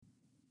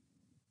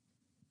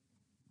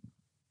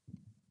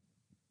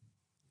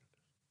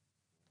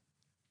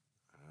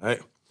All right.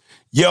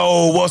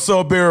 Yo, what's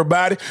up,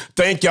 everybody?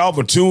 Thank y'all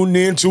for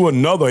tuning in to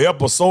another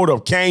episode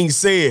of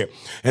KaneSaid.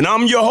 And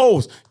I'm your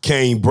host,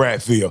 Kane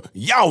Bradfield.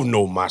 Y'all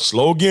know my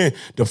slogan,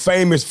 the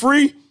fame is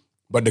free,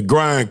 but the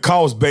grind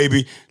costs,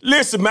 baby.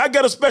 Listen, man, I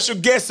got a special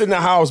guest in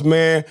the house,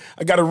 man.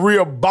 I got a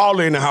real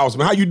baller in the house,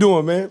 man. How you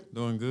doing, man?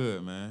 Doing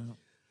good, man.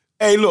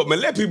 Hey, look,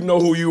 man, let people know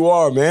who you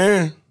are,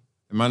 man.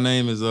 My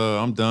name is,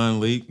 I'm Don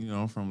Leak.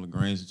 I'm from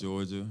LaGrange,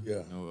 Georgia.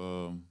 Yeah.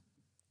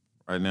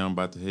 Right now I'm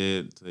about to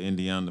head to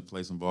Indiana to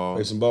play some ball.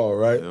 Play some ball,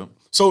 right? Yep.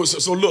 So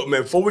look,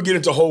 man, before we get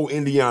into whole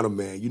Indiana,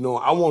 man,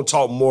 I want to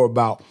talk more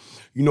about,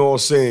 what I'm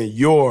saying,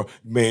 your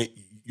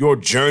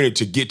journey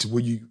to get to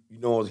where you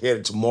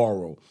headed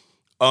tomorrow.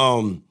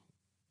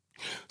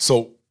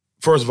 So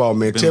first of all,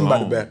 man, tell me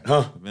about the back,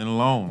 huh? It's been a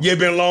long. Yeah,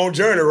 been a long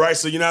journey, right?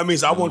 So you know what I mean?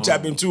 So I want to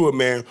tap into it,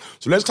 man.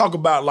 So let's talk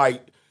about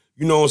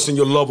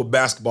your love of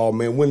basketball,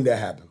 man. When did that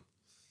happen?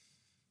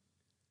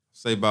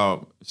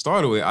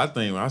 Started with, I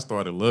think when I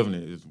started loving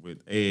it is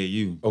with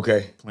AAU.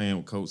 Okay. Playing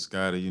with Coach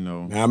Scotty,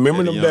 Now, I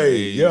remember them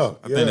days. Yeah.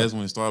 I think that's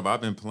when it started, but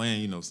I've been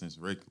playing, since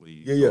rec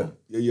league. Yeah.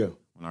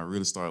 When I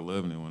really started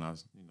loving it, when I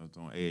was,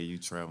 doing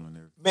AAU traveling and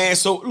everything. Man,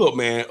 so look,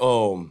 man,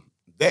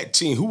 that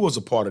team, who was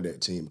a part of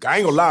that team? I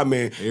ain't gonna lie,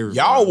 man. Everybody.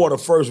 Y'all were the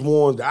first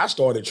ones that I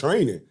started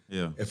training.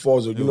 Yeah. As far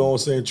as,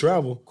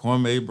 travel.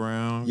 Kwame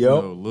Brown,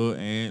 yep. Lil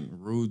Ant,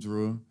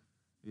 Rudra.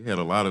 You had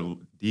a lot of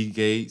D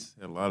Gates,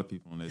 had a lot of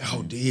people on that team.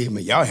 Y'all did,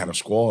 man. Y'all had a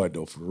squad,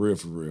 though, for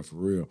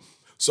real.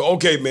 So,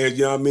 okay, man,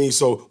 you know what I mean?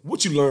 So,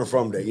 what you learned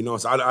from that?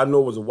 So I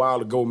know it was a while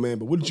ago, man,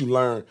 but what did you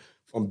learn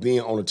from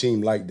being on a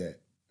team like that,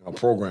 a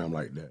program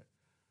like that?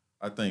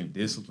 I think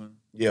discipline.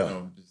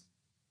 Yeah. Just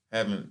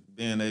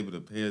being able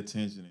to pay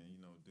attention and,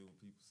 do what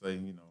people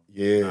say,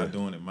 yeah. not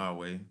doing it my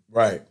way.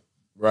 Right.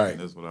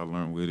 And that's what I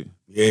learned with it.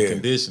 Yeah. And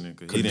conditioning,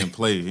 because he didn't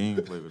play. He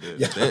didn't play with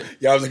that.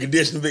 Y'all was a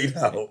conditioning big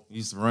dog. He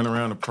used to run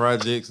around the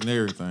projects and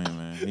everything,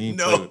 man. He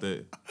didn't play with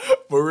that.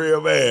 For real,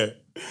 man.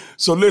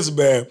 So listen,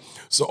 man.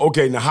 So,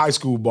 okay, now high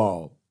school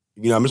ball.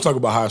 I'm just talking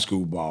about high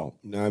school ball.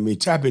 You know what I mean?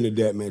 Tap into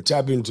that, man.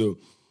 Tap into,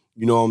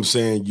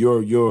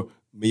 your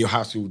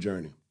high school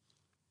journey.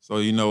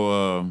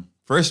 So,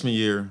 freshman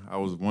year, I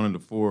was one of the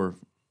 4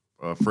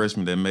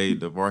 freshmen that made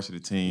the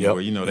varsity team. Yep.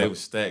 Where, they were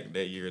stacked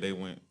that year. They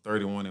went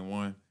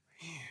 31-1.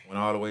 Went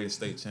all the way to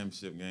state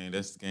championship game.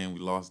 That's the game we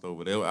lost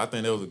over there. I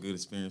think that was a good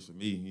experience for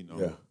me,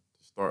 to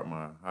start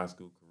my high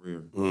school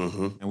career.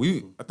 Mm-hmm.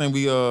 And I think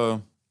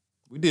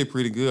we did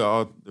pretty good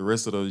all the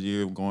rest of those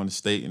years, going to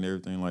state and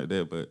everything like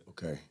that. But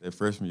that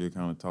freshman year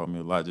kind of taught me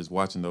a lot, just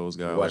watching those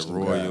guys like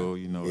Royal, Al, all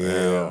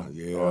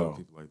the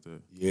people like that.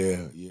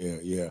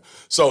 Yeah.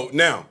 So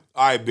now,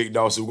 all right, big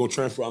dog. So we're gonna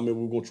transfer. We're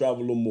gonna travel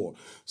a little more.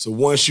 So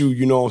once you,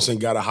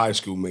 got a high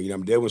school,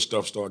 man, that when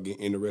stuff started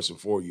getting interesting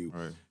for you,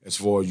 right, as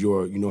far as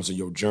your,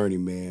 your journey,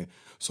 man.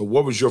 So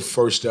what was your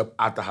first step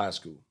after high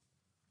school?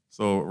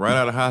 So right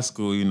out of high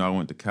school, I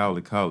went to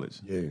Cowley College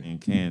in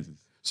Kansas.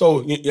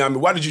 So,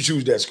 why did you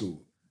choose that school?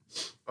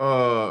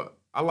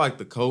 I liked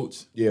the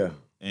coach. Yeah.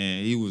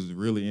 And he was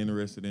really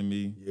interested in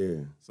me.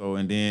 Yeah. So,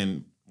 and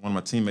then one of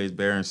my teammates,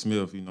 Barron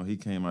Smith, he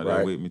came out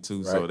there with me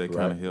too. So they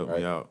kind of helped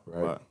me out.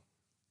 Right.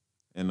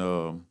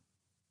 And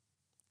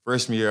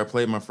freshman year, I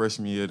played my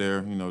freshman year there,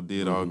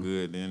 did all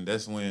good. Then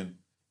that's when,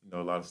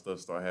 a lot of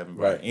stuff started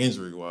happening,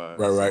 injury-wise.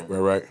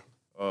 Right.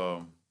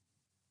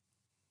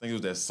 I think it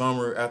was that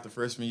summer after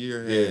freshman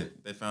year.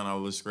 They found out a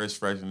little stress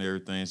fracture and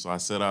everything, so I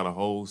set out a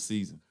whole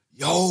season.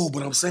 Yo,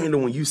 but I'm saying that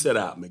when you set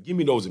out, man, give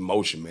me those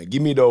emotions, man.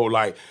 Give me those,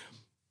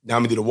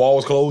 did the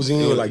walls close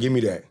in? Give me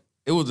that.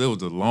 It was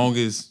the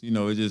longest,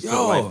 it just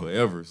felt like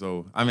forever.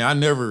 So, I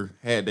never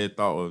had that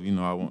thought of,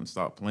 I want to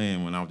stop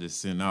playing when I was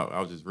just sitting out. I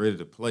was just ready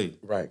to play.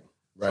 Right.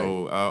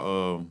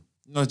 So,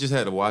 I just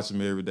had to watch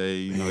them every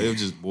day. It was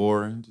just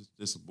boring,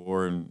 just a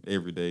boring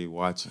everyday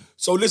watching.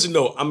 So, listen,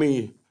 though,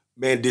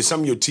 man, did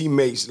some of your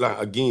teammates,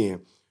 help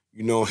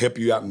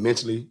you out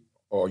mentally,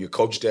 or your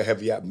coaches that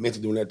help you out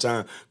mentally during that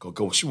time?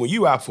 Because when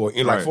you out for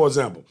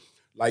example,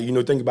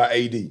 think about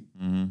AD.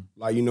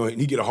 Mm-hmm.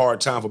 He get a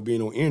hard time for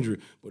being on injury,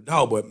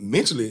 but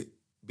mentally,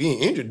 being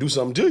injured do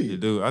something to you. You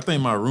do. I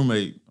think my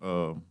roommate,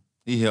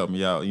 he helped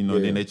me out,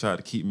 then they tried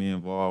to keep me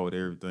involved with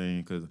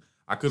everything, because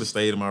I could have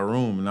stayed in my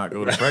room and not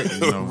go to practice,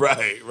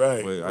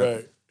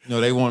 Right.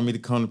 But they wanted me to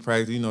come to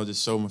practice,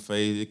 just show my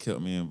face. It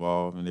kept me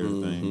involved and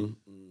everything. Mm-hmm.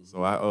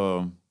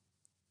 So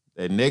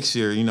that next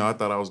year, I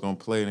thought I was going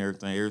to play and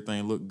everything.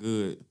 Everything looked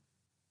good.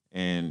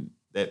 And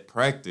that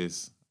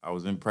practice, I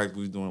was in practice,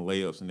 we was doing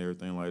layups and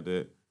everything like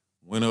that.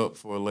 Went up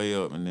for a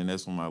layup, and then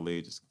that's when my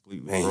leg just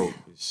completely broke.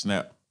 It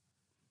snapped.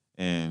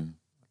 And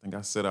I think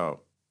I set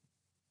out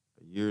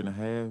a year and a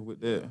half with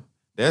that.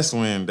 That's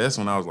when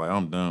I was like,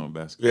 I'm done with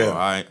basketball.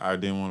 Yeah. I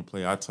didn't want to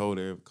play. I told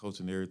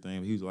coach and everything.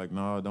 But he was like,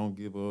 no, don't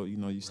give up.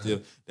 You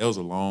still, that was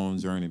a long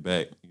journey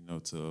back,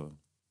 to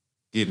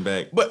getting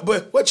back. But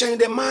what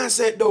changed that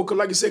mindset, though? Because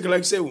like you said,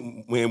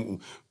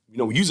 when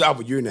you was out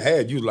for a year and a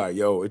half, you was like,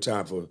 yo, it's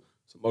time for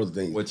some other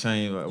things. What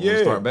changed? When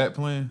I start back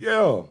playing?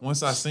 Yeah.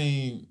 Once I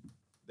seen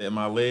that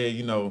my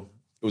leg,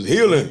 It was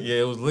healing.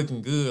 Yeah, it was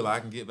looking good. Like I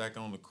can get back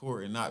on the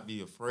court and not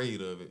be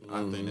afraid of it.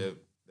 I think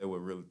that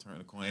would really turn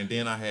the corner. And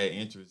then I had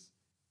interest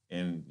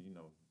in,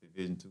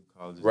 Division II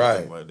colleges and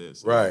stuff like that.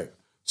 So. Right.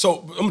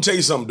 So I'm gonna tell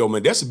you something though,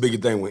 man. That's the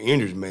biggest thing with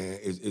injuries, man,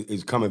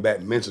 is coming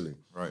back mentally.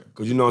 Right.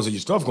 Because your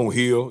stuff gonna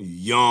heal,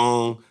 you're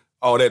young,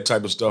 all that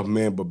type of stuff,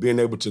 man. But being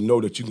able to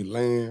know that you can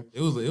land.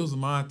 It was a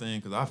mind thing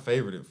because I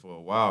favored it for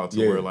a while to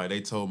where like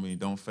they told me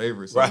don't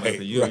favor it so much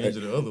because you'll injure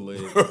the other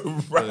leg.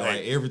 But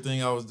like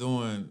everything I was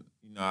doing,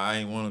 I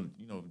ain't want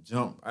to,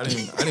 jump. I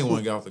didn't want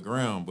to get off the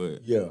ground,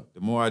 but the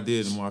more I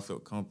did, the more I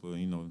felt comfortable,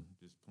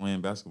 just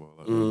playing basketball.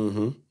 Like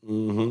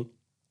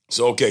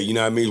So okay, you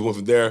know what I mean? Went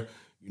from there,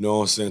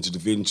 to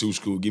Division II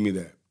school. Give me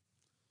that.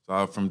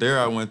 So from there,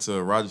 I went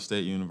to Rogers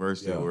State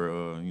University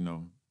where,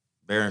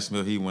 Barron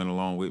Smith, he went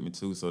along with me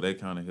too, so they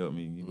kind of helped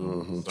me,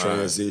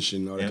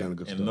 transition, all that kind of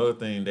good stuff. And another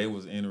thing, they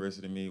was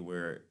interested in me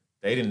where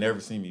they didn't never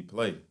see me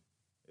play.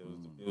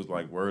 It was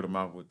like word of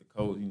mouth with the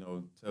coach,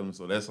 tell them.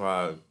 So that's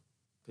why I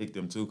picked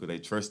them too, because they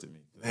trusted me.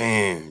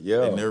 Man,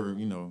 yeah. They never,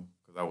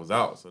 because I was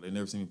out, so they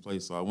never seen me play.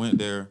 So I went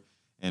there,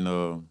 and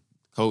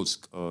Coach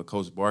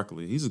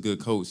Barkley, he's a good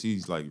coach.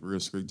 He's like real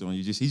strict on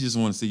you. He just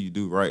want to see you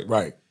do right.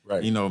 Right.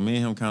 Me and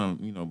him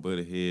kind of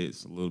butted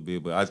heads a little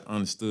bit, but I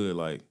understood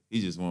like he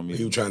just wanted me. What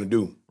he was trying to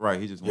do. Right.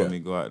 He just wanted me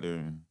to go out there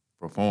and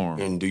perform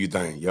and do your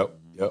thing. Yep.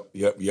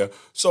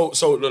 So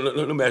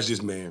let me ask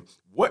this, man.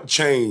 What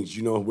changed,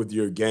 with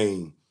your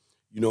game?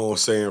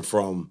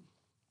 From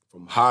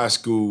high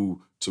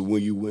school to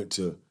when you went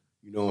to,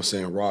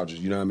 Rogers.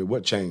 You know what I mean?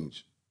 What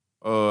changed?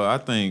 I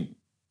think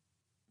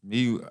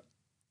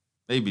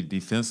maybe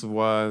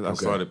defensive-wise, I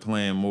started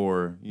playing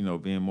more,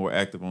 being more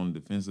active on the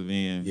defensive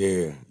end.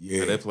 Yeah.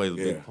 So that plays a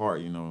big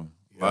part, A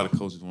lot of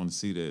coaches want to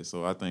see that.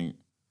 So I think,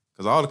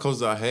 because all the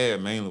coaches I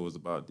had mainly was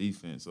about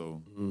defense.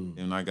 So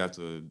when I got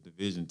to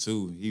Division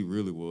II, he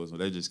really was. So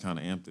they just kind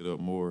of amped it up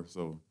more.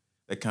 So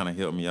that kind of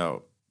helped me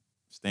out,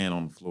 staying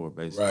on the floor,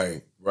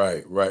 basically.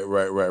 Right.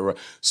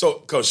 So,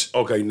 Coach,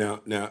 so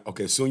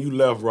when you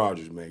left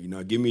Rogers,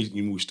 man, give me,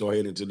 we start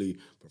heading into the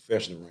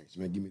professional ranks,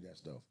 man. Give me that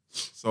stuff.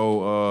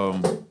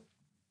 So,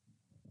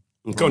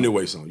 You come the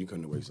way, son.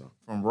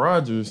 From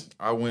Rogers,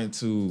 I went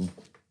to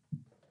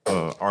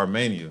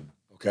Armenia.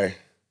 Okay.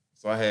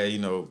 So I had,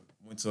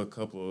 went to a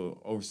couple of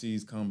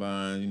overseas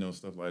combines,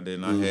 stuff like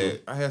that.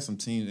 And I had some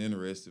teams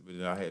interested, but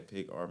then I had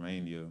picked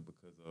Armenia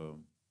because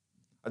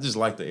I just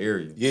liked the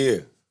area. Yeah.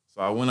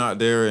 So I went out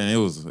there, and it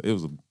was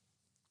a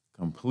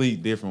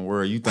complete different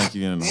world. You think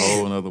you're in a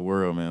whole other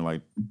world, man.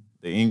 Like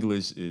the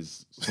English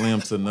is slim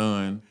to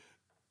none.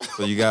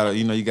 So you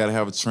gotta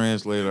have a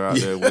translator out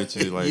there with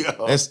you. Like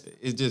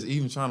it's just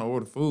even trying to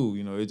order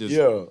food.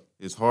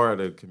 It's hard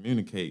to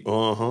communicate.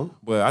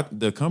 But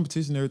the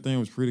competition, and everything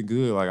was pretty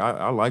good. Like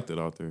I liked it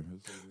out there.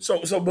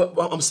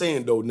 But I'm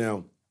saying though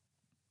now,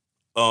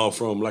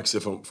 from like I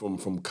said,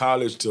 from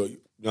college to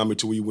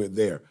to where you went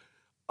there,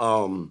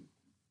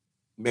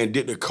 man,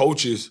 did the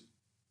coaches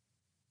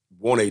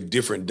want a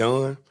different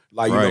done?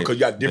 Like because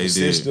you got different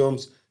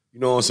systems.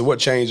 So what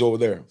changed over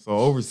there? So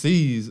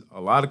overseas, a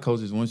lot of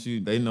coaches,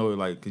 they know,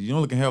 like, because you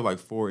only can have like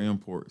 4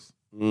 imports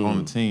on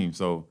the team.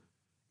 So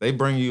they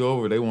bring you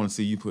over, they want to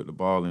see you put the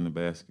ball in the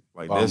basket.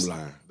 Like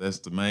that's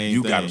the main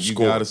thing. You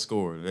got to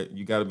score.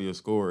 You got to be a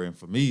scorer. And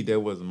for me, that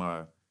wasn't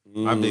my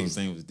biggest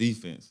thing was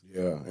defense.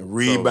 Yeah, and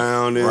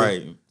rebounding. So,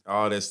 right,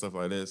 all that stuff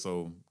like that.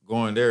 So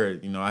going there,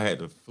 I had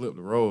to flip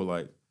the role.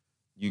 Like,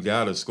 you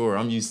got to score.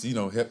 I'm used to,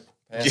 help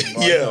pass the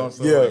ball.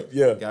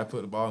 You got to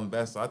put the ball in the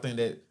basket. So I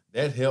think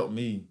that helped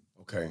me.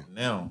 Okay.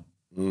 Now,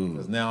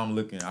 because now I'm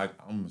looking,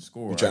 I'm a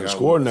scorer. You're trying to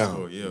score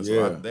now.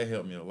 So that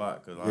helped me a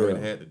lot because I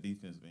already had the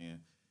defense man.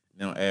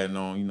 Now adding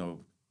on,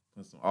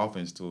 put some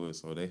offense to it,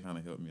 so they kind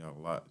of helped me out a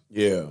lot.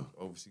 Yeah.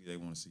 Overseas, they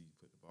want to see you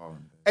put the ball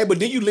in. Hey, but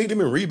did you lead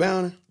them in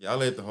rebounding? Yeah, I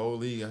led the whole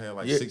league. I had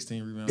like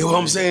 16 rebounds. You know what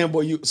I'm saying,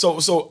 boy? So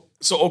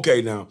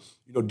okay now,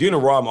 Dana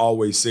Rodman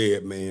always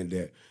said, man,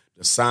 that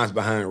the science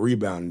behind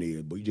rebounding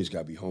is, but you just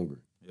gotta be hungry.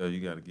 Yeah,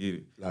 you got to get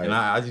it. Like, and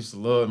I used to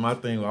love my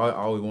thing. I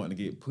always wanted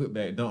to get put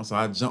back dunk, so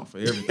I jumped for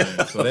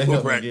everything. So that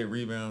helped me get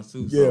rebounds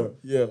too. So,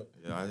 yeah.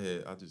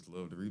 I just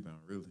love the rebound,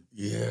 really.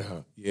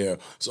 Yeah.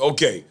 So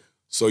okay,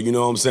 so you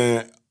know what I'm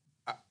saying.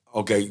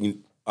 Okay,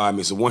 all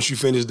right, so once you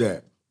finish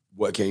that,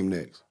 what came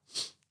next?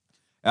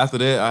 After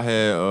that, I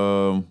had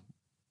I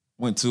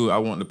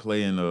wanted to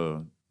play in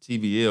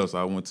TBL, so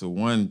I went to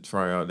one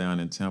tryout down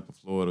in Tampa,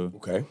 Florida.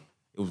 Okay,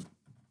 it was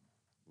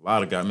a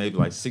lot of guys, maybe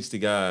like 60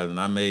 guys, and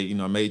I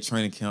made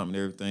training camp and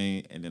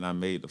everything, and then I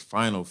made the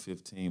final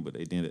 15, but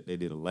they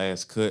did a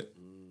last cut,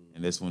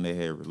 and that's when they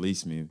had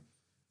released me.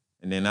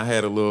 And then I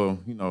had a little,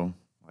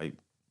 like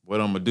what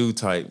I'm gonna do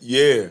type.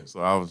 Yeah. So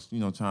I was,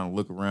 trying to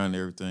look around and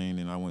everything,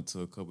 and I went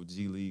to a couple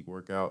G League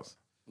workouts.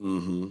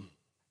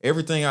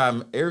 Everything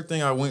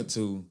I went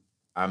to,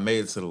 I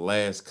made it to the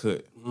last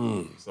cut.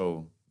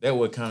 So that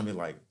would kind of be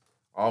like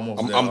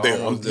almost there.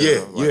 I'm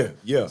there.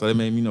 Yeah. So they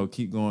made me,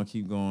 keep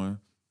going.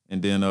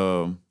 And then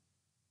I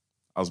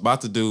was about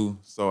to do,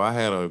 so I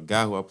had a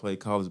guy who I played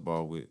college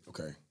ball with.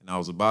 Okay. And I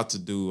was about to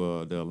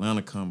do the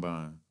Atlanta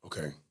Combine.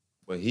 Okay.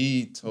 But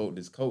he told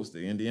this coach,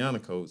 the Indiana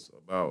coach,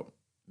 about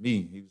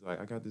me. He was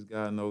like, I got this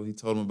guy I know. He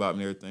told him about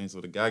me and everything.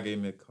 So the guy gave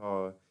me a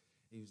call.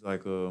 He was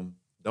like,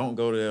 don't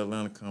go to the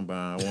Atlanta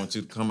Combine. I want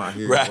you to come out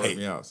here and work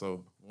me out.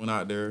 So went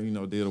out there,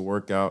 did a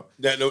workout.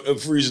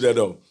 Freeze that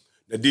though.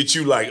 Now, did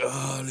you like,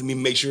 let me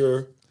make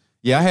sure?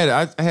 Yeah,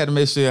 I had to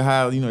make sure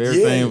how,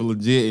 everything was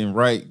legit and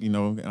right,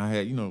 and I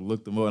had,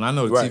 looked them up. And I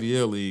know the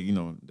TVL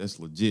league, that's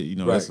legit,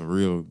 that's a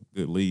real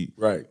good league.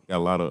 Right. Got a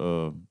lot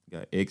of,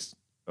 got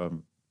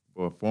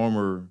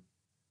former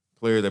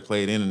player that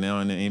played in and now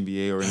in the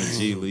NBA or in the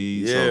G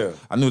League. Yeah. So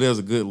I knew there was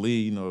a good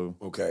league,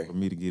 for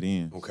me to get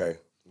in. Okay.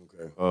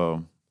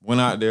 Went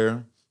out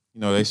there,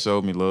 they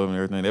showed me love and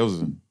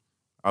everything.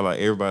 I like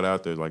everybody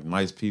out there, like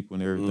nice people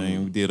and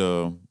everything. We did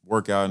a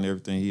workout and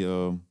everything. He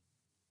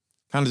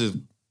kind of just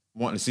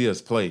wanting to see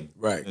us play.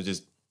 Right. And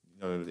just,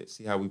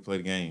 see how we play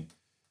the game.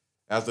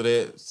 After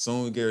that,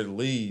 soon we get ready to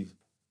leave,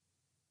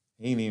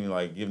 he didn't even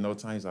like give no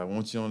time. He's like, I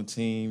want you on the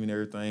team and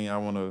everything. I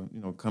want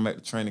to, come back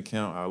to training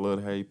camp. I love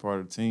to have you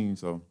part of the team.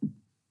 So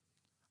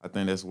I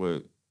think that's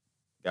what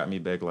got me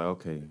back like,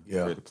 okay, I'm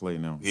ready to play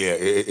now. Yeah,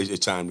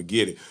 it's time to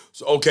get it.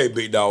 So, okay,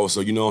 big dog.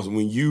 So,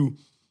 when you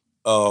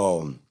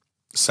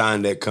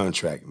signed that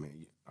contract,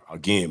 man,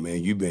 again,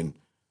 man, you've been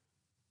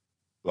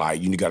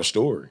like, you got a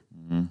story.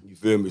 Mm-hmm. You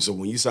feel me? So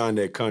when you signed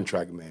that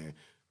contract, man,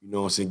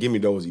 give me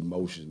those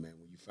emotions, man,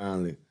 when you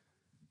finally.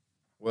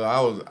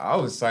 Well, I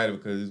was excited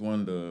because it's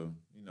one of the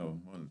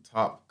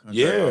top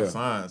contracts I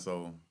signed.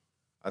 So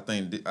I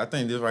think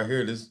this right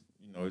here, this,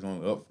 it's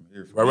only up from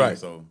here. Right.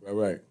 So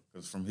right.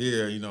 Because from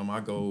here, my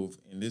goal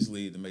in this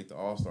league to make the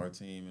All-Star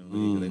team in the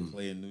league. They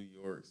play in New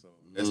York, so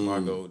that's my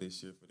goal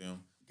this year for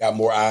them. Got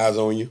more eyes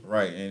on you.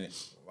 Right, and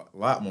a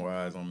lot more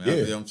eyes on me.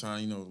 Yeah. I'm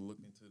trying, look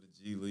into the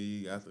G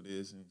League after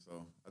this, and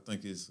so I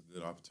think it's a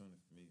good opportunity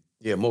for me.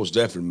 Yeah, most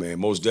definitely, man.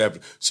 Most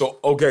definitely. So,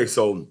 okay,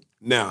 so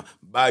now,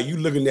 by you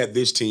looking at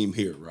this team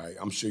here, right,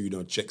 I'm sure you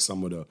done check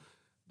some of the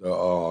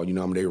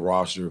their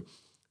roster.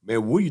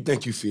 Man, where do you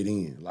think you fit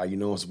in? Like,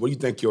 what do you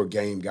think your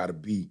game got to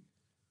be?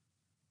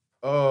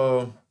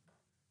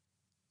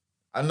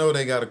 I know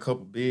they got a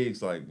couple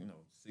bigs, like,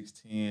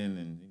 6'10"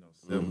 and,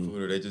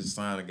 7-footer. They just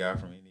signed a guy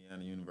from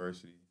Indiana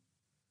University.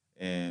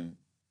 And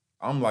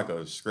I'm like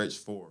a stretch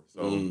 4.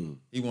 So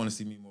he want to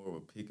see me more of a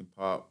pick and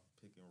pop,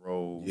 pick and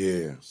roll,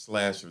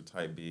 slasher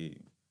type big,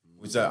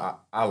 which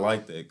I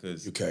like that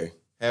because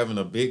having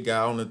a big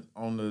guy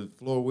on the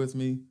floor with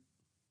me,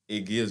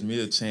 it gives me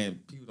a chance.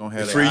 People don't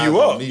have that free you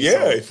up. Yeah,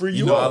 so, it free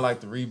you up. I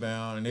like to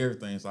rebound and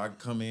everything, so I can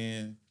come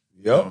in.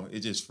 Yep. It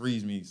just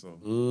frees me, so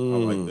I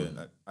like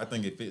that. I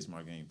think it fits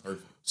my game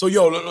perfect. So, you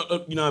know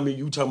what I mean?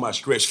 You talking about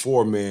stretch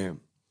 4, man.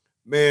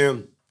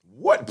 Man,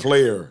 what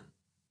player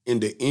in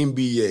the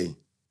NBA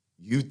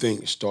you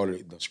think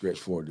started the stretch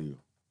 4 deal?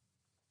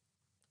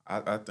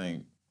 I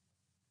think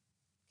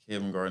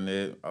Kevin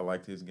Garnett, I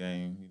liked his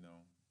game,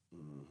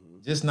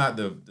 Just not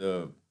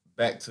the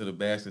back to the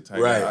basket type.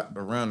 Right.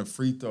 Around the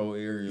free throw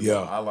area.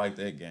 Yeah. I like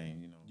that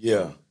game,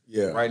 Yeah.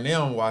 Right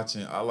now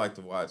I like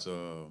to watch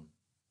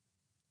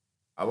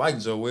I like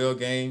Joel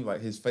game, like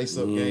his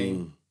face-up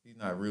game. He's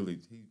not really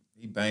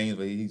he bangs,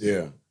 but he's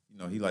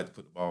he like to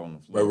put the ball on the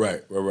floor.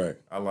 Right.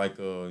 I like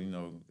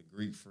the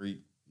Greek Freak.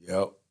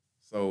 Yep.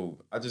 So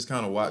I just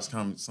kind of watched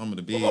some of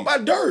the bigs. What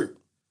about Dirk?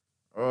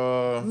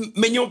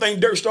 Man, you don't think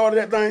Dirk started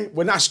that thing?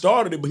 Well, not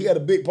started it, but he had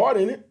a big part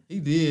in it. He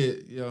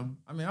did, yeah.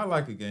 I mean, I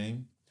like a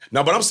game.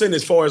 No, but I'm saying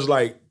as far as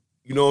like,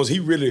 he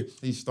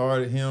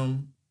started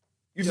him.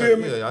 You feel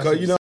me? Because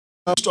he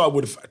started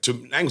with. I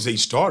ain't gonna say he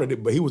started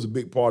it, but he was a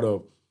big part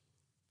of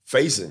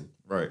facing.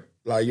 Right.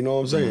 Like, you know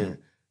what I'm saying?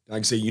 Like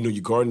I say, your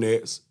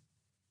Garnetts.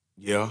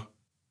 Yeah.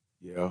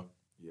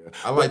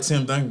 I like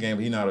Tim Duncan game,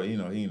 but he not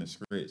he in the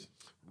stretch.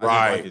 I just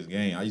like his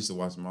game. I used to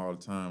watch him all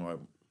the time, like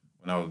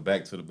when I was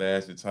back to the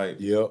basket type.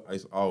 Yep. I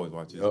used to always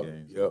watch his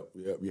game. Yep.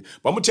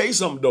 But I'm gonna tell you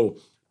something though.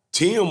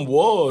 Tim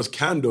was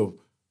kind of,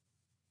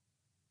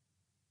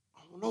 I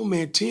don't know,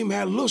 man. Tim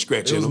had a little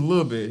scratch in him. A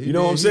little bit. You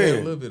know what I'm saying? He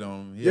had a little bit on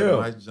him. He had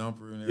a nice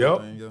jumper and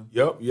everything.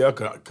 Yep.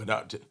 Cause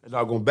that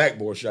doggone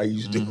backboard shot he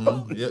used to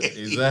do. Yep,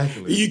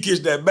 exactly. He catch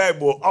that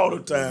backboard all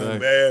the time,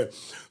 man.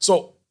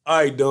 So, all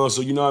right, Don.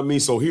 So, you know what I mean?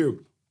 So here,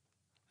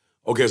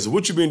 okay, so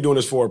what you been doing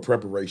as far as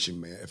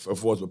preparation, man?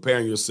 For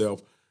preparing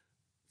yourself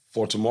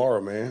for tomorrow,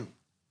 man.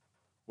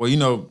 Well,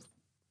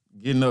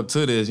 getting up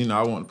to this,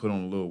 I want to put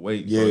on a little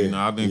weight. Yeah. So,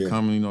 I've been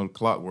coming, the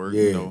clockwork,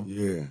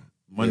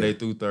 Monday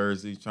through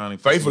Thursday, trying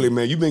to faithfully,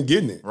 man. You've been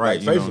getting it,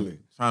 right? Faithfully,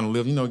 trying to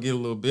live, get a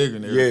little bigger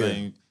and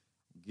everything.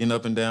 Getting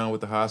up and down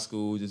with the high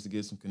school just to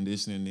get some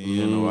conditioning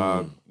in.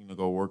 I'll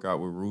go work out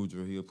with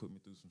Rudra. He'll put me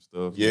through some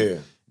stuff. Yeah.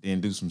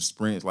 Then do some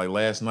sprints. Like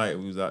last night,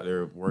 we was out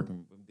there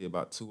working. We did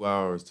about 2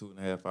 hours,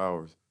 2.5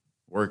 hours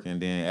working.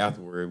 Then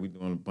afterward, we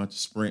doing a bunch of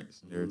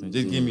sprints and everything.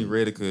 Just get me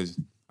ready because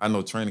I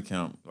know training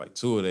camp, like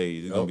 2 of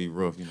days, it's going to be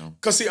rough,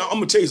 Because, see, I'm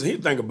going to tell you something.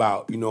 Here's the thing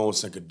about,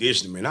 some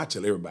conditioning, man. I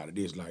tell everybody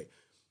this, like,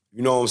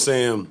 you know what I'm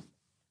saying?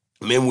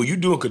 Man, when you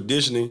doing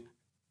conditioning,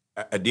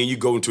 and then you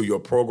go into your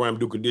program,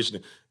 do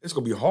conditioning, it's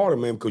going to be harder,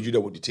 man, because you're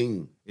there with the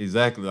team.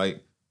 Exactly.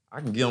 Like, I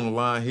can get on the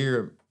line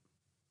here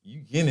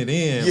you getting it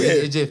in.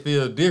 Yeah. It just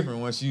feels different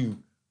once you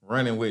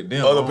running with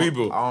them. Other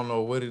people. I don't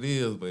know what it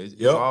is, but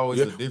it's always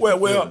a different Well,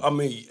 feeling. I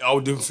mean, all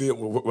different feel.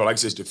 Well, like I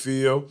said, the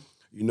feel,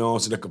 you know,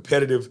 so the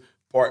competitive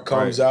part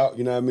comes out,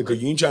 you know what I mean?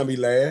 Because you ain't trying to be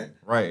lad.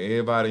 Right.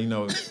 Everybody, you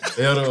know,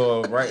 better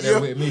or right there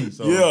with me.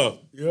 So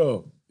Yeah.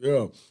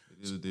 It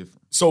is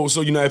different. So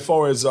you know, as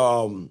far as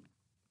your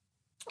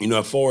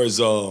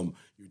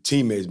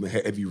teammates, man,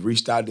 have you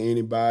reached out to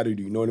anybody?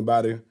 Do you know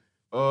anybody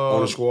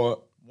on the squad?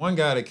 One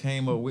guy that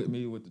came up with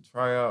me with the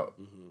tryout,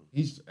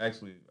 he's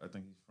actually, I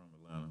think he's from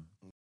Atlanta.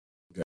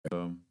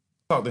 Okay.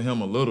 Talked to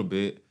him a little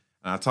bit,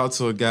 and I talked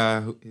to a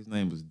guy, his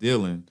name was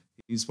Dylan.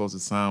 He's supposed to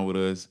sign with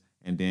us,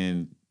 and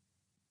then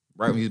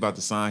right when he's about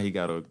to sign, he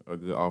got a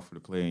good offer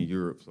to play in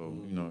Europe. So,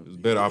 you know, it was a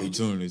better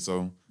opportunity.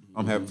 So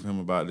I'm happy for him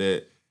about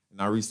that.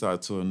 And I reached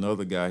out to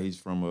another guy. He's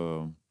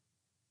from,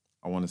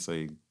 I want to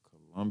say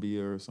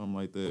Colombia or something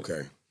like that.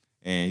 Okay.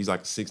 And he's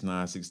like 6'9",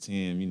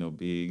 6'10", you know,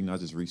 big. You know, I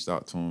just reached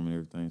out to him and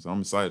everything. So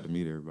I'm excited to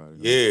meet everybody.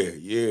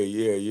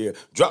 Yeah.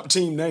 Drop the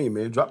team name,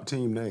 man. Drop the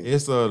team name.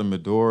 It's the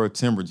Medora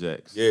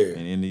Timberjacks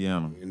in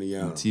Indiana. In the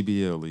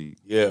TBL league.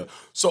 Yeah.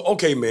 So,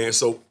 okay, man.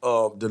 So,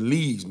 the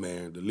leagues,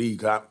 man. The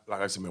league, like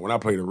I said, man, when I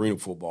played arena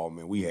football,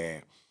 man, we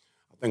had,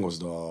 I think it was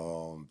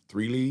the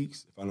 3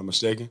 leagues, if I'm not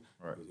mistaken.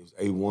 Right. It was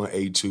A1,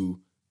 A2,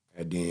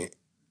 and then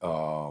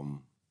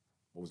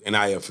what was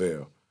NIFL.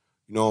 You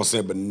know what I'm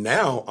saying? But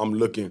now I'm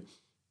looking,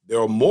 there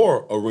are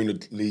more arena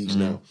leagues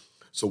now.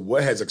 So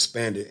what has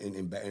expanded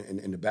in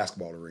the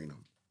basketball arena?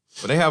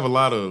 But they have a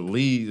lot of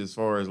leagues as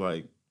far as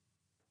like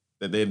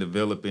that they're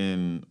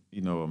developing,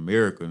 you know,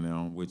 America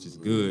now, which is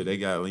good. They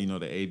got, you know,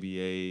 the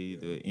ABA,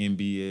 the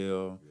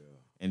NBL,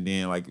 and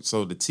then like,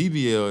 so the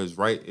TBL is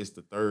it's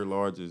the 3rd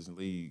largest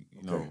league,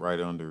 you know, right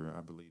under,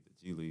 I believe,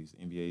 the G Leagues,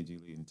 NBA, G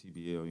League, and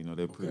TBL. You know,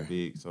 they're pretty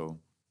big. So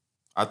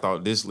I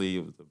thought this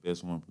league was the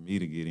best one for me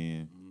to get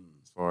in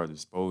as far as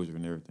exposure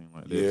and everything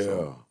like that. Yeah.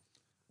 So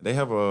they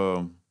have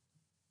of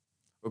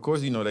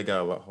course, you know, they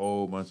got a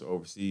whole bunch of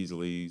overseas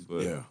leagues,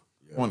 but I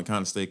want to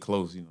kind of stay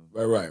close, you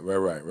know. Right.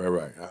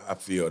 I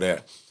feel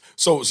that.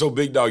 So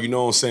Big Dog, you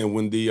know what I'm saying?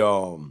 When the,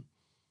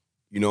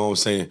 you know what I'm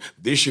saying?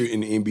 This year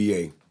in the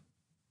NBA,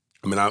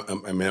 I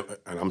mean,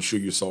 I'm sure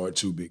you saw it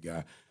too, big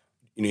guy.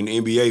 In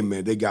the NBA,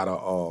 man, they got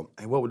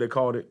what would they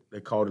call it? They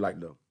called it like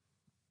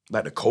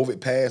the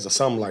COVID pass or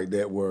something like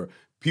that, where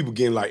people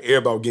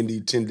everybody getting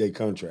these 10-day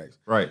contracts.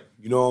 Right.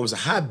 You know what I'm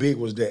saying? How big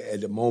was that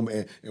at the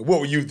moment? And what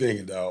were you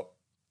thinking, dog?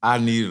 I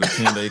needed a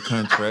 10-day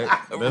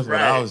contract. That's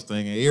what I was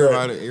thinking.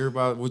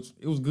 Everybody, which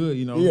it was good,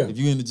 you know. Yeah. If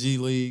you in the G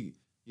League,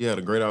 you had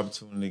a great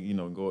opportunity, you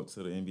know, go up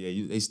to the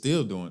NBA. They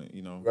still doing it,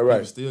 you know. Right.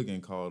 People still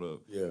getting called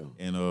up. Yeah.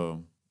 And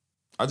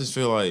I just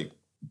feel like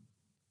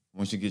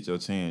once you get your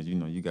chance, you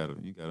know, you gotta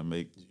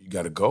make. You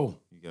gotta go.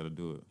 You gotta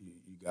do it.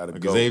 You gotta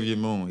like go. Xavier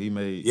Moon, he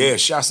made. Yeah,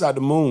 shouts out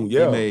to Moon.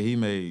 Yeah.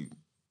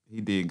 He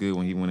did good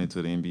when he went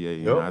into the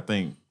NBA. Yep.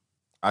 And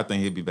I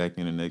think he'll be back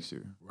in the next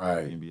year.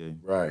 Right. NBA.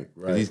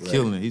 Right. He's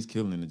killing it. He's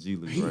killing in the G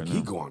League right now.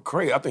 He going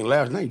crazy. I think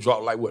last night he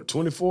dropped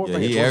 24? Yeah, I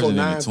think he averaging in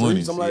the 20s,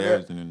 20s. something like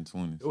that. In the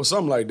 20s. It was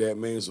something like that,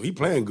 man. So he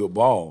playing good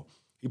ball.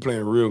 He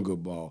playing real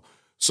good ball.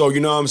 So you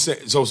know what I'm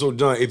saying? So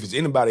Don, if it's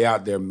anybody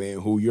out there, man,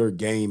 who your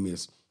game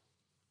is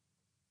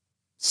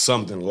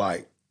something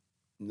like,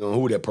 you know, who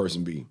would that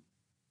person be?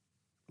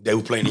 That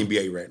who playing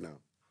NBA right now.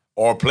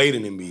 Or played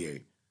in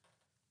NBA.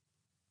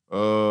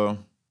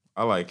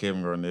 I like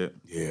Kevin Garnett.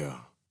 Yeah.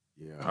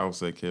 I would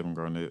say Kevin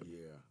Garnett.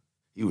 Yeah.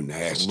 He was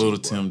nasty. A little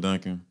Tim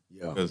Duncan.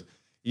 Yeah. Because,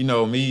 you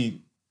know,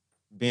 me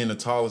being the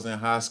tallest in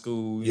high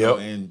school, you know,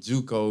 and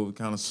JUCO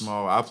kind of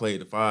small, I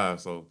played the 5.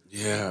 So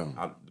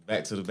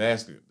back to the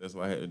basket. That's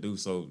what I had to do.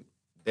 So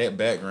that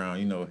background,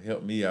 you know,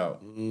 helped me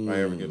out. If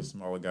I ever get a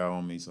smaller guy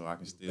on me, so I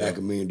can still back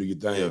of me and do your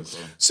thing. Yeah,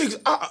 so.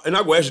 And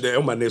I go ask you that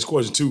on my next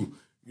question too.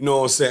 You know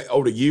what I'm saying?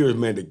 Over the years,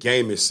 man, the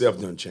game itself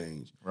done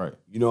changed. Right.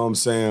 You know what I'm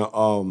saying?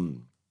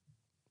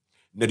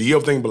 Now, do you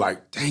ever think, but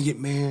like, dang it,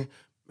 man,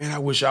 I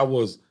wish I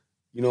was,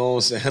 you know what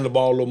I'm saying, handle the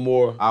ball a little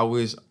more? I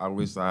wish I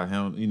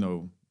you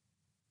know,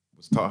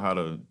 was taught how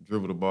to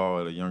dribble the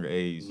ball at a younger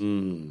age,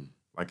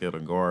 like at a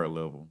guard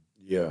level.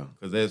 Yeah.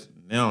 Because that's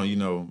now, you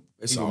know,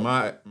 even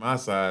my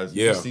size,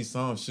 you see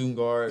some shooting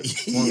guard,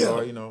 point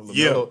guard, you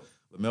know,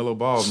 LaMelo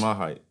Ball is my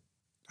height.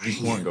 He's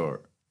point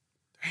guard.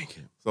 Thank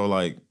you. So,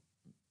 like,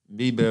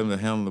 me being able to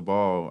handle the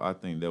ball, I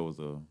think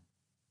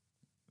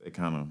that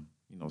kind of,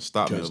 you know,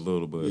 stopped me a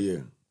little bit.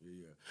 Yeah.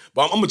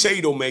 But I'm going to tell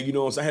you, though, man, you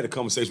know, I had a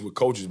conversation with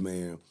coaches,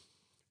 man,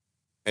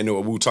 and we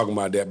were talking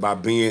about that by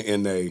being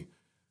in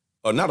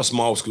not a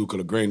small school, because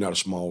LaGrange not a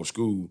small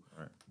school,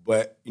 right.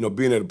 But, you know,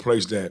 being at a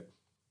place that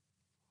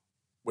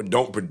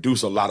don't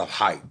produce a lot of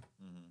height.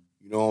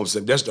 You know what I'm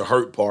saying? That's the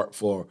hurt part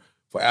for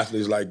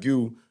athletes like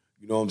you.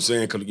 You know what I'm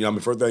saying? Because, you know,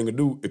 the first thing to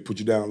do is put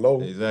you down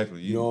low.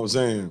 Exactly. You know what I'm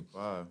saying?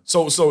 Wow.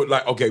 So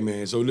like, okay,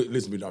 man, so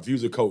listen to me now. If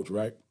you're a coach,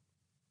 right?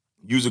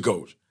 You're a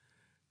coach.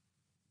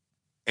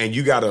 And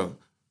you got to,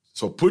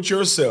 so put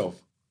yourself,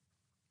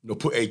 you know,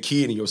 put a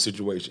kid in your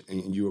situation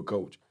and you're a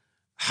coach.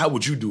 How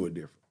would you do it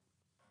different?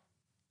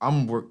 I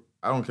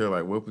don't care,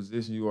 like, what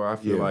position you are. I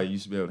feel like you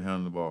should be able to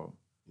handle the ball.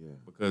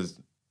 because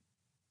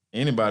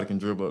anybody can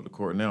dribble up the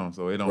court now,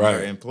 so it don't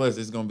matter. And plus,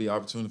 it's gonna be an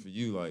opportunity for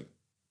you. Like,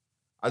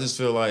 I just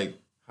feel like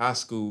high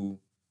school,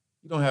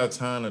 you don't have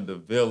time to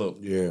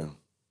develop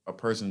a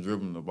person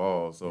dribbling the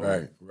ball. So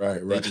right.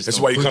 That's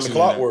why you come to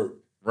clockwork.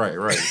 Right.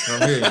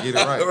 Come here and get it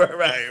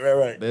right.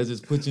 right. They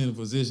just put you in a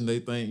position they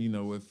think,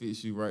 what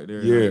fits you right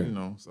there.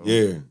 Yeah. So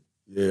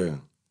Yeah.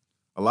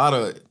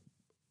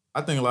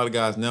 I think a lot of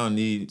guys now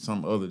need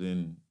something other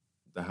than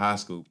the high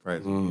school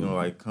practice.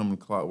 Like coming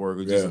to clockwork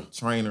or just a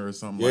trainer or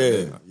something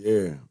like that.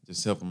 Yeah.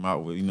 Just help them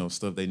out with,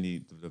 stuff they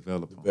need to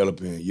develop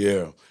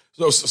in.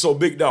 So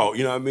big dog,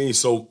 you know what I mean?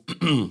 So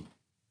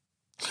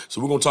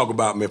we're gonna talk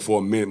about, man, for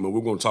a minute, man.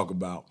 We're gonna talk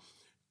about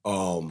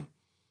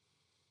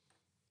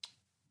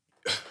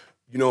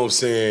you know what I'm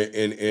saying,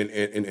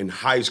 in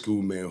high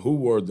school, man, who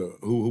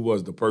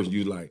was the person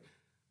you like,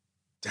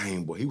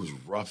 dang, boy, he was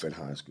rough in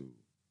high school.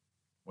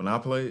 When I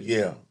played?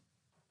 Yeah.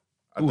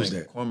 Who was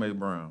that? Kwame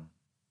Brown.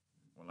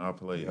 When I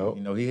played.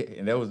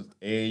 And that was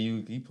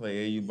AAU, he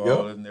played AAU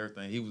ball and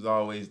everything. He was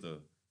always the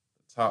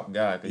top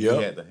guy because he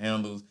had the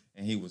handles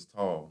and he was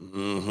tall.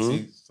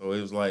 See? So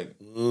it was like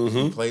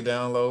he play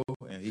down low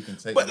and he can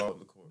take the ball to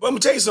the court. But I'm gonna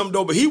tell you something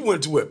though, but he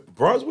went to what?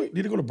 Brunswick?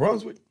 Did he go to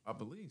Brunswick? I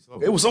believe so.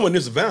 It was somewhere near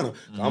Savannah.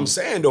 I'm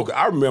saying though, cause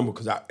I remember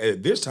because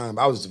at this time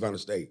I was at Savannah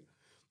State.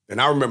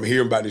 And I remember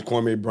hearing about this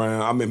Kwame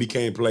Brown. I remember he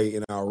came play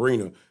in our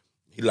arena.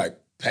 He like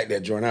packed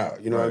that joint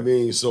out. You know what I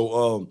mean?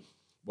 So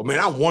but man,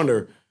 I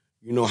wonder,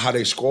 how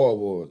they squad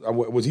was.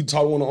 Was he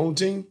taller on the own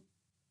team?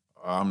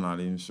 I'm not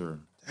even sure.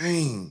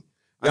 Dang.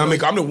 I'm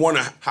just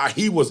wondering how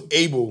he was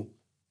able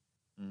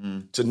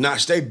to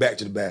not stay back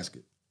to the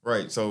basket.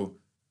 Right. So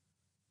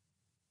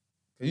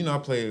I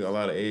played a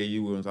lot of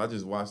AAU with him, so I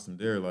just watched him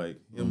there, like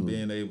him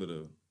being able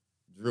to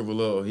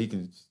dribble up, or he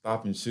can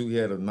stop and shoot. He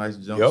had a nice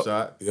jump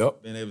shot.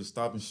 Being able to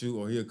stop and shoot,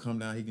 or he'll come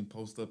down, he can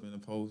post up in the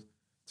post,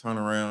 turn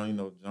around,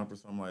 jump or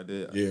something like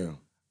that. Yeah.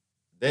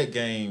 That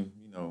game,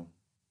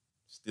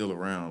 still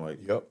around. Like,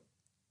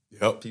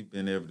 people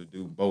being able to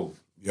do both.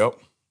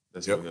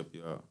 That's what help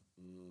you out.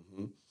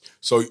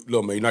 So,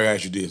 look, man, I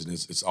ask you this, and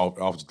it's off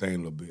the thing a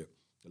little bit.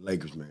 The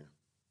Lakers, man.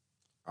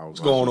 What's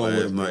going on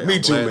with them, man? Me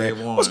too,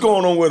 man. What's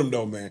going on with them,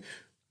 though, man?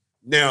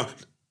 Now,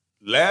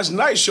 last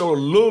night showed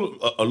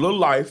a little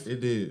life.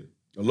 It did.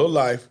 A little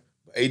life.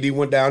 AD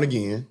went down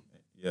again.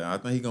 Yeah, I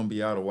think he's going to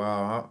be out a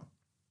while.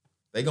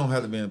 They're going to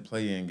have to be in a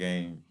play-in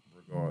game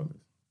regardless.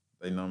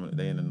 They in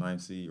the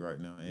 9th seed right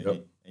now.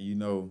 And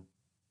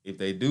if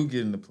they do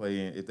get in the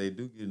play-in, if they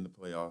do get in the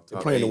playoff,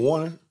 they're playing the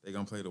 1. They're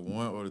going to play the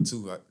 1 or the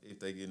 2 if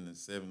they get in the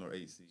 7 or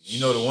 8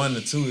 seed. The 1 and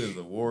the 2 is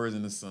the Warriors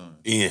and the Suns.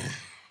 Yeah.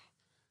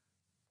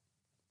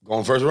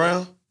 Going first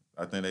round?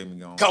 I think they be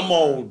going. Come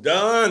on,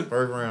 Don.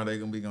 First round, they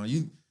going to be going.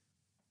 You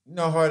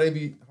know how hard it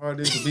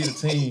is to beat a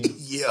team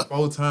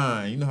 4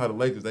 times. You know how the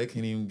Lakers, they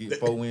can't even get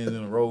 4 wins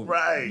in a row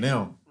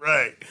now.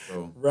 Right.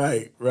 So,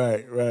 right.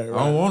 I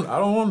don't want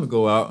them to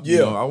go out.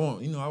 Yeah. I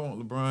want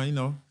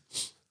LeBron,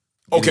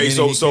 Okay,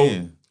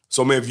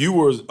 so man, if you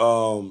were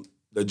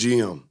the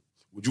GM,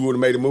 would you have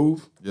made a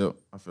move? Yep.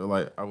 I feel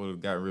like I would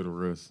have got rid of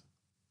Russ.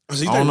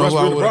 So I don't know who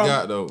I would have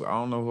got, though. I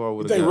don't know who I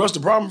would have got. You think Russ the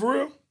problem for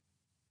real?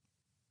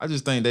 I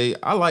just think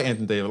I like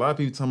Anthony Davis. A lot of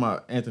people talking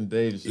about Anthony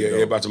Davis. Yeah,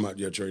 everybody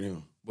talking about trade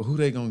him. But who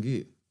they gonna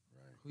get?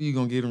 Right. Who you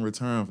gonna get in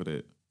return for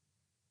that?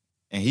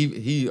 And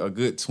he a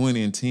good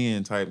 20 and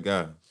 10 type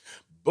guy.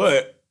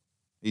 But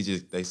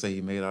they say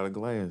he made out of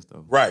glass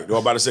though. Right. I'm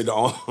about to say the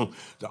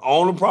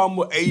only problem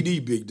with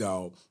AD, big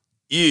dog,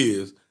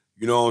 is,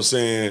 you know what I'm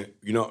saying,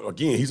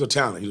 again, he's a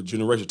talent. He's a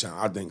generational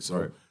talent. I think so.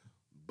 Right.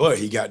 But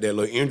he got that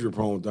little injury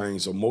prone thing,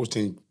 so most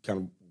teams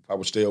kind of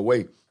probably stay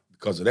away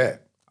because of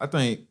that. I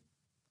think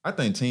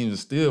teams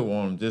still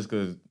want him just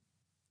because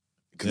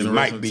he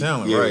might be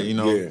talent, right?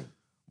 Yeah.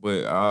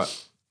 But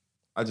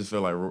I just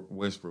feel like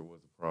Westbrook was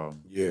the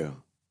problem. Yeah.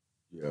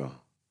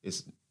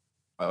 It's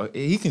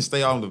he can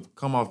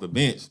come off the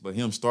bench, but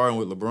him starting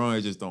with LeBron,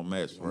 it just don't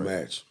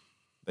match.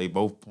 They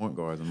both point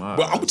guards in my eyes.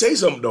 But I'm gonna tell you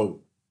something though.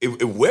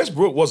 If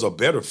Westbrook was a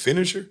better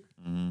finisher,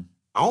 I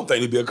don't think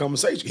it'd be a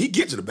conversation. He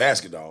get to the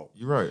basket, dog.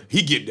 You're right.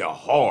 He get there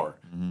hard.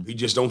 He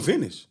just don't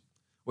finish.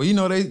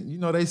 Well,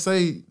 they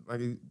say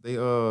like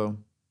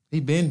he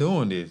been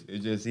doing this.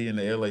 It's just he in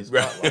the LA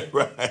spotlight.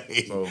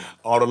 Right. So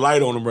all the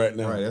light on him right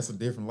now. Right. That's a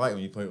different light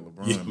when you play with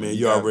LeBron. Yeah, man,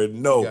 you already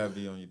know. You gotta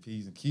be on your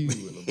P's and Q's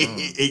with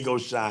LeBron. He gonna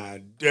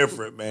shine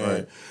different, man.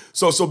 Right.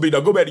 So big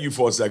dog, go back to you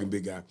for a second,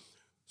 big guy.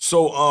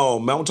 So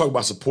man, I want to talk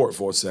about support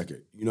for a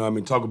second. You know what I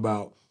mean? Talk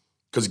about,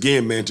 because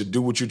again, man, to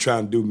do what you're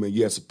trying to do, man,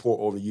 you had support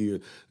over the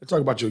years. Let's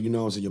talk about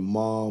your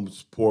mom's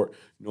support,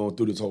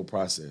 through this whole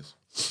process.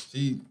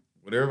 She,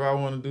 whatever I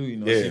want to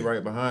do, she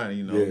right behind,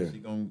 she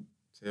gonna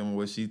tell me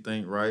what she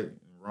think right and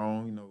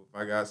wrong. If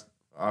I got an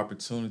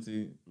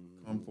opportunity to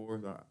come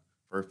forth,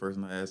 first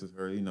person I ask is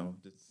her,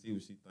 just to see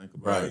what she think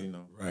about it,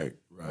 Right.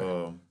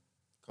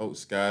 Coach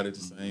Scott the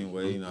same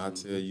way, I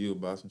tell you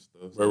about some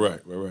stuff. So right.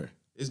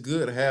 It's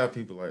good to have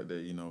people like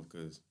that,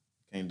 because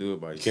you can't do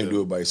it by yourself. Can't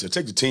do it by yourself.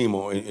 Take the team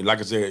on, and like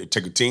I said,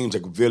 take a team,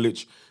 take a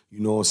village,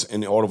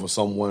 in order for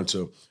someone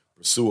to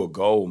Pursue a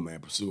goal, man.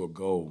 Pursue a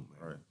goal,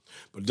 man. Right.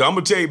 But I'm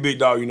gonna tell you, big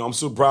dog. I'm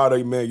so proud of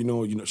you,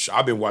 man.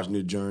 I've been watching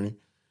this journey.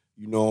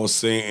 You know what I'm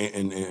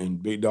saying?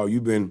 And big dog,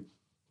 you've been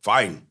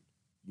fighting.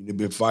 You've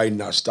been fighting,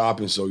 not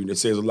stopping. So it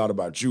says a lot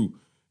about you.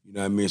 You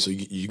know what I mean? So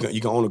you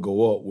can only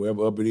go up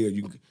wherever up it is.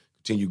 You can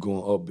continue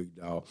going up, big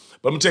dog.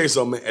 But I'm gonna tell you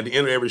something. Man, at the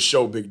end of every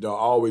show, big dog,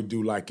 I always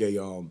do like a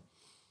you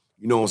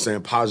know what I'm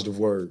saying, positive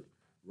word,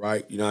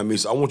 right? You know what I mean?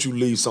 So I want you to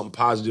leave something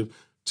positive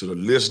to the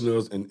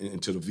listeners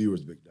and to the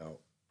viewers, big dog.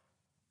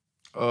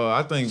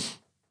 I think,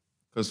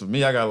 because for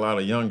me, I got a lot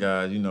of young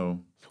guys, Well,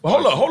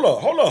 hold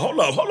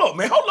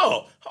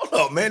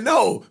up, man.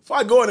 No, before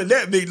I go into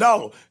that, big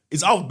dog,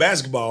 it's off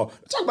basketball.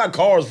 Talk about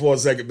cars for a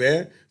second,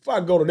 man. Before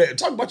I go to that,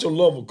 talk about your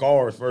love of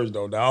cars first,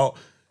 though, dog.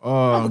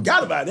 I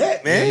forgot about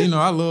that, man. Yeah,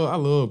 I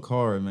love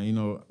cars, man.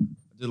 I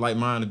just like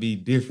mine to be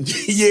different.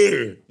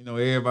 Yeah.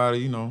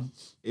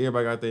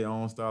 Everybody got their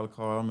own style of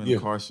car. I'm in a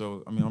car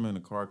show. I'm in a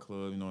car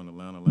club, in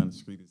Atlanta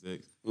Street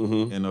Execs.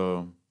 Mm-hmm. And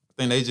I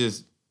think they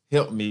just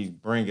helped me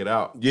bring it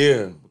out.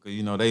 Yeah.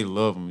 Because, they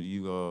love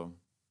them.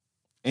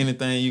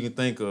 Anything you can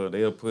think of,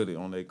 they'll put it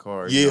on their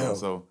car. Yeah.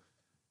 So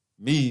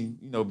me,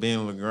 being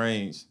in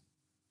LaGrange,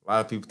 a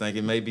lot of people think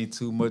it may be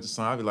too much or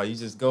something. I be like, you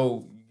just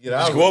go, you get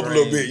out. Just go up a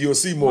little bit, you'll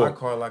see more. My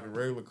car like a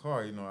regular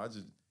car, I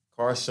just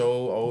car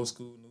show, old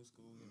school, new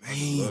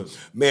school.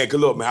 Man, good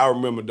look, man. I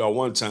remember though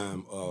one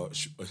time,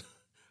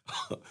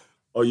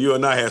 you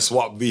and I had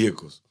swapped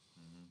vehicles,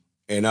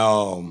 and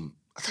I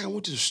think I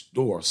went to the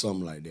store or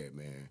something like that,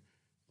 man.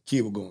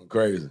 Kid was going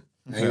crazy.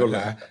 I ain't gonna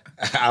lie.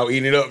 I was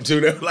eating it up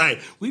too. They're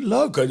like, we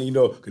love because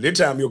that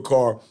time your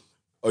car,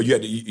 you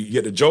had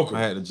the Joker.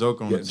 I had the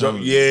Joker on the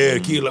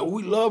the kid like,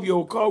 we love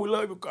your car. We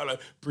love your car.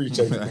 Like,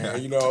 appreciate it,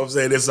 man. You know what I'm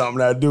saying? That's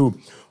something I do.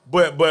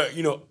 But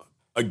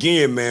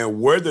again, man,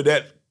 where did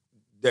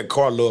that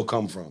car love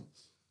come from?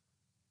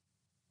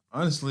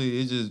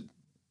 Honestly, it just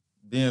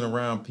being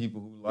around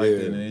people who liked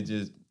it, and it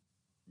just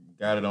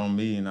got it on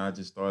me, and I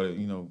just started,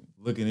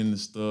 looking into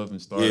stuff and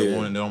started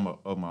wanting it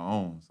of my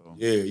own. So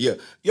yeah.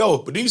 Yo,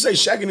 but did you say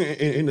Shaq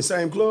in the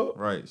same club?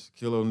 Right.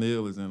 Shaquille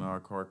O'Neal is in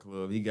our car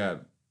club. He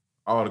got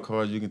all the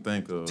cars you can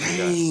think of.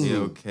 Dang. He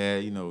got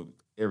Hellcat,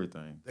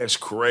 everything. That's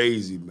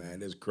crazy,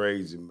 man. So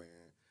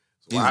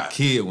He's a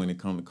kid when it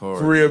comes to cars.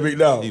 For real, big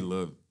dog. He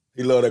loved it.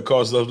 He loved that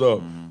car stuff, though.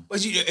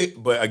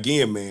 Mm-hmm. But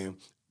again, man,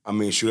 I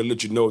mean, should I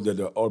let you know that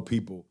there are other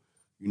people,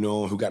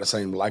 who got the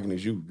same liking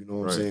as you? You know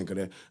what I'm saying?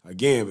 Because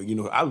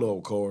again, I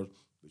love cars,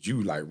 but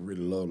you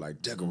really love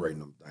decorating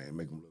them things,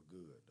 make them look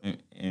good.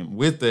 And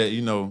with that,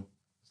 there's a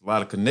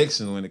lot of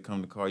connections when it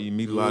comes to cars. You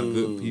meet a lot of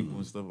good people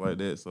and stuff like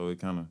that. So it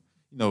kind of,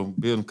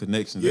 building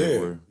connections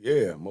everywhere.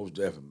 Yeah, most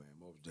definitely,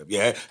 man.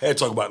 Yeah, I had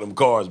to talk about them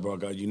cars, bro.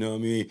 Cause you know what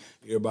I mean?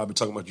 Everybody be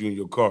talking about you and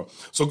your car.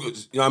 So, go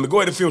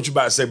ahead and feel what you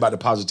about to say about the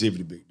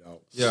positivity, big dog.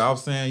 Yeah, I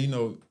was saying,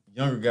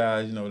 younger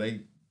guys, they,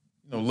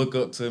 look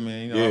up to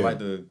me.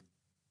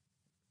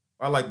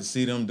 I like to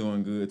see them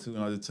doing good too.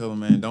 And I just tell them,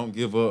 man, don't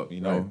give up,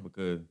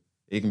 because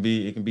it can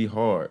be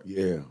hard.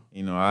 Yeah.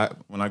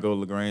 When I go to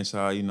LaGrange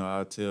High,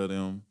 I tell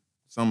them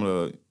some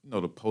of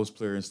the post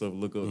players and stuff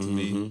look up to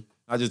me.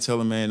 I just tell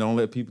them, man, don't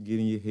let people get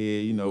in your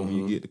head. When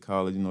you get to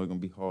college, it's gonna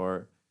be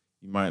hard.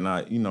 You might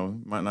not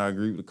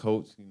agree with the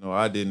coach.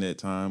 I didn't at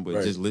time,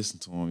 but just listen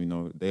to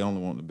them. They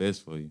only want the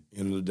best for you.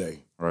 End of the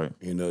day. Right.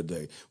 End of the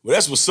day. Well,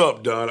 that's what's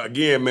up, Don.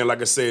 Again, man,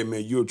 like I said,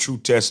 man, you're a true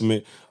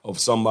testament of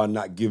somebody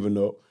not giving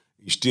up.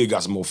 You still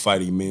got some more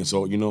fighting, man.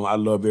 So, I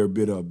love every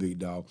bit of it, big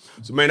dog.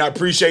 So, man, I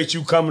appreciate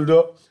you coming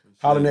up,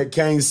 hollering at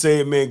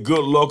KaneSaid, man.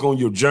 Good luck on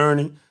your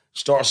journey.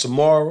 Starts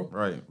tomorrow.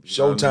 Right.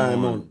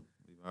 Showtime on it.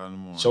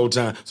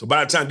 Showtime. So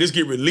by the time this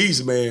get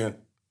released, man,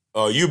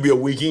 you'll be a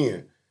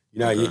weekend.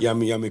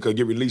 Because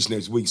get released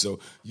next week. So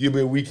you'll be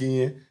a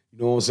weekend, you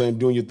know what I'm saying,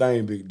 doing your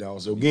thing, big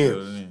dog. So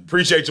again,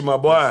 appreciate you, my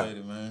boy. Appreciate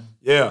it, man.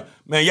 Yeah.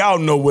 Man, y'all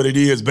know what it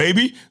is,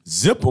 baby.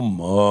 Zip 'em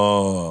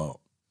up.